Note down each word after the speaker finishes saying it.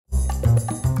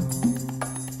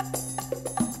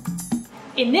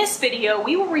In this video,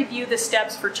 we will review the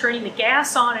steps for turning the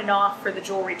gas on and off for the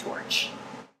jewelry torch.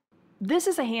 This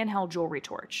is a handheld jewelry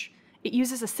torch. It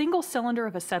uses a single cylinder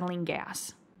of acetylene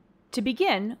gas. To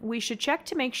begin, we should check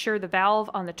to make sure the valve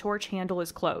on the torch handle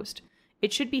is closed.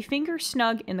 It should be finger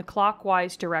snug in the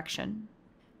clockwise direction.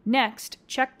 Next,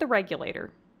 check the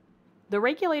regulator. The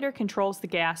regulator controls the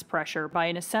gas pressure by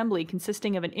an assembly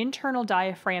consisting of an internal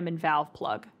diaphragm and valve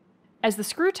plug. As the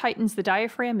screw tightens, the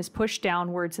diaphragm is pushed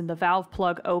downwards and the valve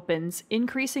plug opens,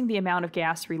 increasing the amount of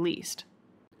gas released.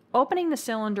 Opening the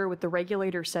cylinder with the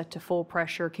regulator set to full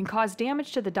pressure can cause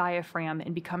damage to the diaphragm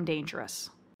and become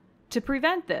dangerous. To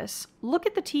prevent this, look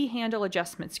at the T-handle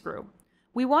adjustment screw.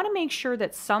 We want to make sure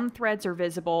that some threads are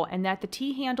visible and that the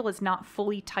T-handle is not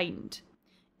fully tightened.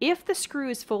 If the screw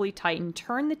is fully tightened,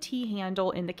 turn the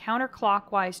T-handle in the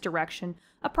counterclockwise direction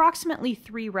approximately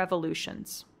 3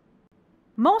 revolutions.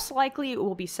 Most likely it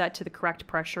will be set to the correct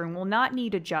pressure and will not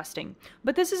need adjusting,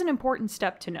 but this is an important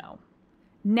step to know.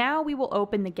 Now we will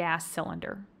open the gas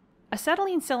cylinder.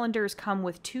 Acetylene cylinders come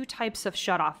with 2 types of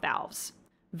shutoff valves,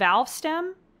 valve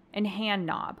stem and hand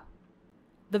knob.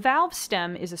 The valve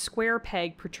stem is a square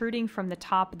peg protruding from the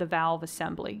top of the valve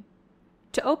assembly.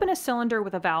 To open a cylinder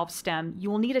with a valve stem,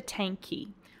 you will need a tank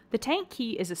key. The tank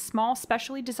key is a small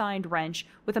specially designed wrench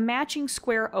with a matching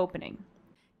square opening.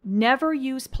 Never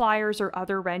use pliers or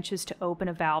other wrenches to open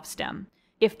a valve stem.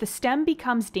 If the stem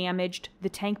becomes damaged, the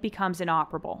tank becomes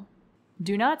inoperable.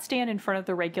 Do not stand in front of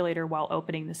the regulator while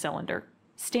opening the cylinder.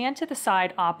 Stand to the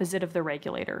side opposite of the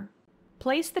regulator.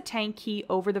 Place the tank key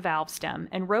over the valve stem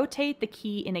and rotate the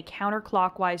key in a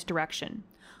counterclockwise direction.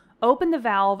 Open the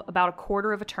valve about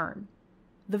 1/4 of a turn.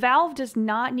 The valve does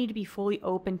not need to be fully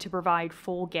open to provide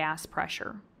full gas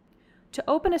pressure. To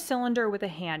open a cylinder with a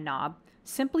hand knob,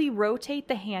 simply rotate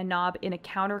the hand knob in a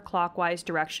counterclockwise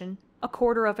direction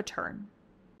 1/4 of a turn.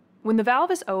 When the valve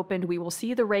is opened, we will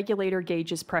see the regulator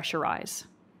gauges pressurize.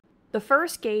 The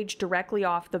first gauge directly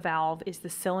off the valve is the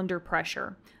cylinder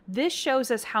pressure. This shows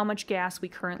us how much gas we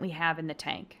currently have in the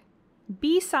tank.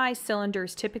 B-size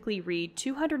cylinders typically read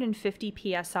 250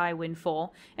 psi when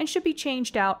full and should be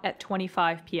changed out at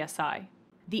 25 psi.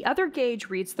 The other gauge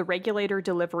reads the regulator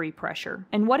delivery pressure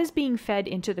and what is being fed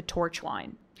into the torch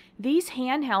line. These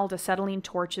handheld acetylene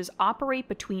torches operate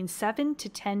between 7 to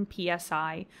 10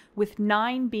 psi, with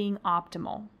 9 being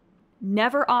optimal.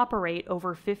 Never operate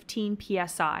over 15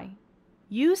 psi.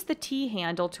 Use the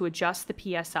T-handle to adjust the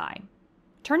psi.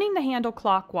 Turning the handle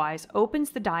clockwise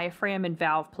opens the diaphragm and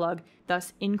valve plug,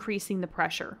 thus increasing the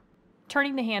pressure.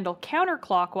 Turning the handle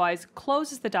counterclockwise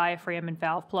closes the diaphragm and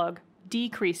valve plug,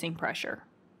 decreasing pressure.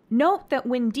 Note that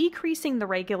when decreasing the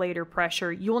regulator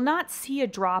pressure, you will not see a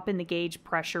drop in the gauge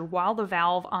pressure while the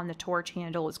valve on the torch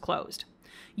handle is closed.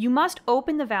 You must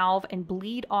open the valve and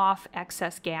bleed off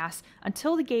excess gas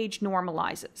until the gauge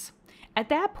normalizes. At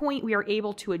that point, we are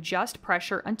able to adjust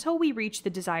pressure until we reach the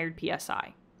desired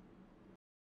psi.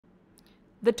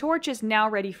 The torch is now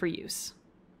ready for use.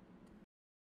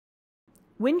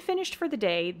 When finished for the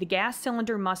day, the gas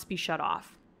cylinder must be shut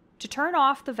off. To turn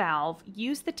off the valve,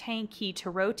 use the tank key to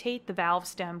rotate the valve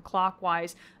stem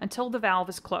clockwise until the valve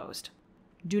is closed.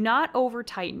 Do not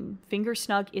over-tighten, finger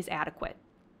snug is adequate.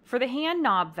 For the hand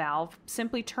knob valve,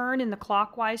 simply turn in the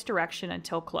clockwise direction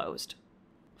until closed.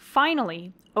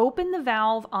 Finally, open the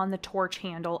valve on the torch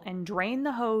handle and drain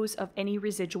the hose of any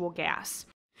residual gas.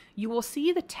 You will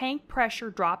see the tank pressure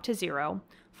drop to 0,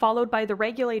 followed by the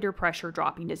regulator pressure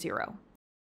dropping to 0.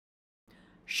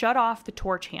 Shut off the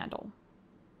torch handle.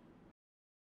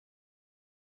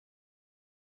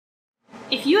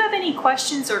 If you have any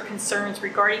questions or concerns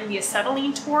regarding the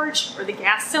acetylene torch or the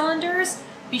gas cylinders,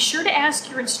 be sure to ask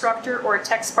your instructor or a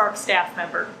TechSpark staff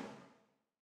member.